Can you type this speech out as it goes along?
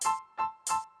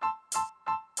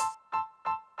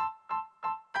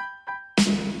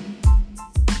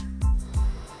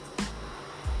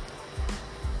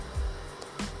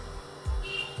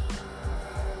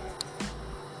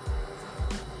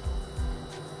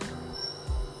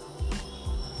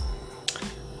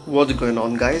What's going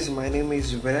on, guys? My name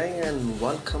is Vinay, and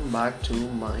welcome back to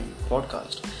my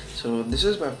podcast. So, this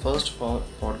is my first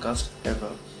podcast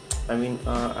ever.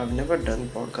 I've never done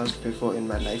podcast before in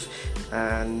my life,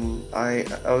 and I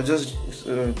was just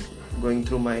going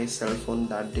through my cell phone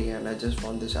that day, and I just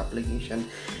found this application,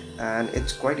 and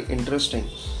it's quite interesting.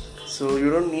 So you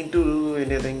don't need to do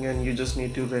anything, and you just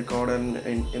need to record and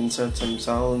insert some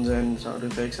sounds and sound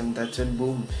effects, and that's it.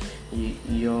 Boom,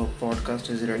 your podcast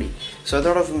is ready. So I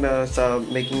thought of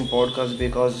making podcast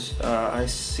because I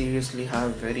seriously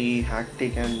have very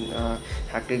hectic and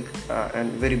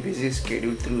very busy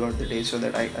schedule throughout the day, so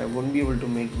that I won't be able to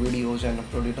make videos and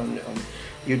upload it on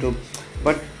YouTube.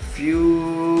 But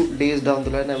few days down the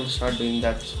line, I will start doing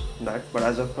that. But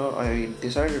as of now, I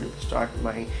decided to start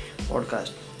my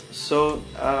podcast. So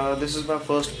this is my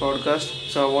first podcast.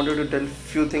 So I wanted to tell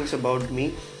few things about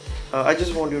me. I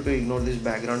just want you to ignore this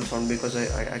background sound because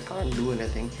I can't do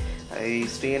anything. I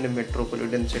stay in a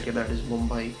metropolitan city, that is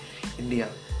Mumbai, India,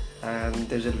 and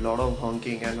there's a lot of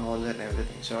honking and horns and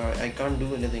everything. So I can't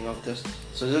do anything of this.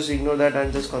 So just ignore that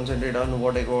and just concentrate on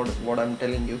what I'm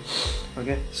telling you.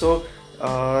 Okay. So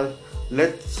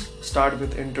let's start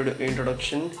with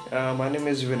introduction. My name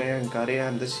is Vinay Ankare.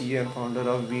 I'm the CEO and founder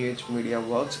of VH Media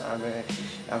Works. I'm a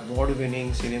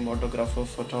award-winning cinematographer,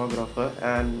 photographer,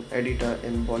 and editor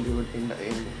in Bollywood in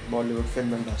Bollywood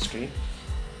film industry.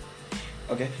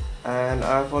 Okay, and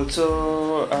I've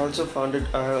also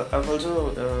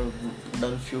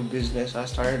done few business. I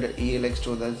started ELX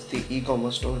store, that's the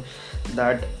e-commerce store,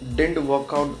 that didn't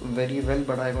work out very well,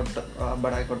 but I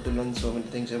got to learn so many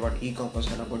things about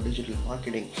e-commerce and about digital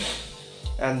marketing,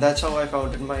 and that's how I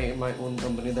founded my own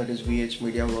company, that is VH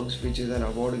Media Works, which is an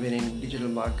award-winning digital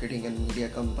marketing and media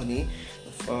company,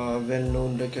 well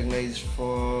known, recognized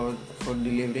for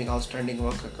delivering outstanding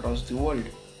work across the world,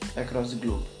 across the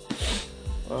globe.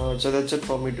 So that's it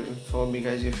for me,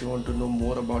 guys. If you want to know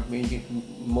more about me,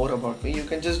 you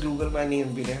can just Google my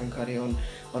name, Vinay Hankare,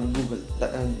 on Google.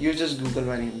 You just Google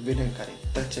my name, Vinay Hankare.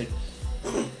 That's it.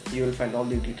 You will find all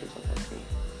the details about me.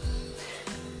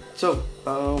 So,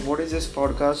 what is this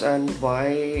podcast, and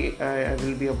why I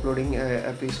will be uploading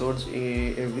episodes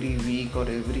every week or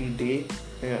every day?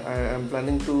 I am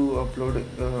planning to upload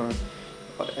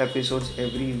episodes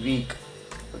every week.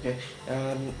 Okay,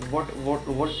 and what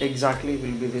exactly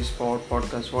will be this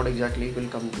podcast? What exactly will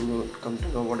come to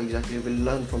know? What exactly will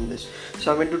learn from this?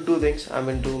 So I'm into two things. I'm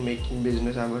into making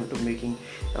business. I'm into making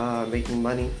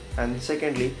money, and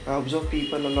secondly, I observe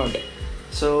people a lot.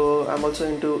 So I'm also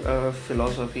into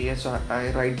philosophy. So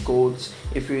I write quotes,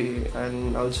 if you,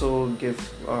 and also give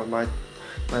my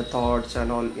thoughts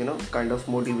and all, kind of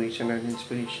motivation and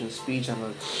inspiration speech and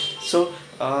all. So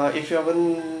if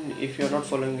you're not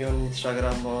following me on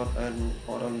Instagram or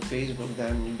on Facebook,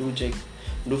 then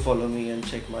do follow me and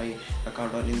check my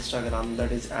account on Instagram,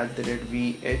 that is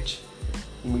 @VH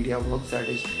Media Works, that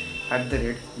is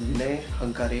 @Vinay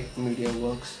Hankare Media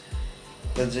Works.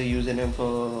 That's the username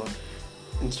for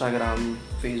Instagram,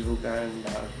 Facebook, and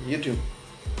YouTube.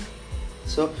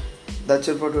 So that's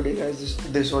it for today, guys.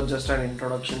 This was just an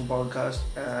introduction podcast,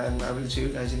 and I will see you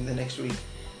guys in the next week.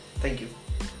 Thank you.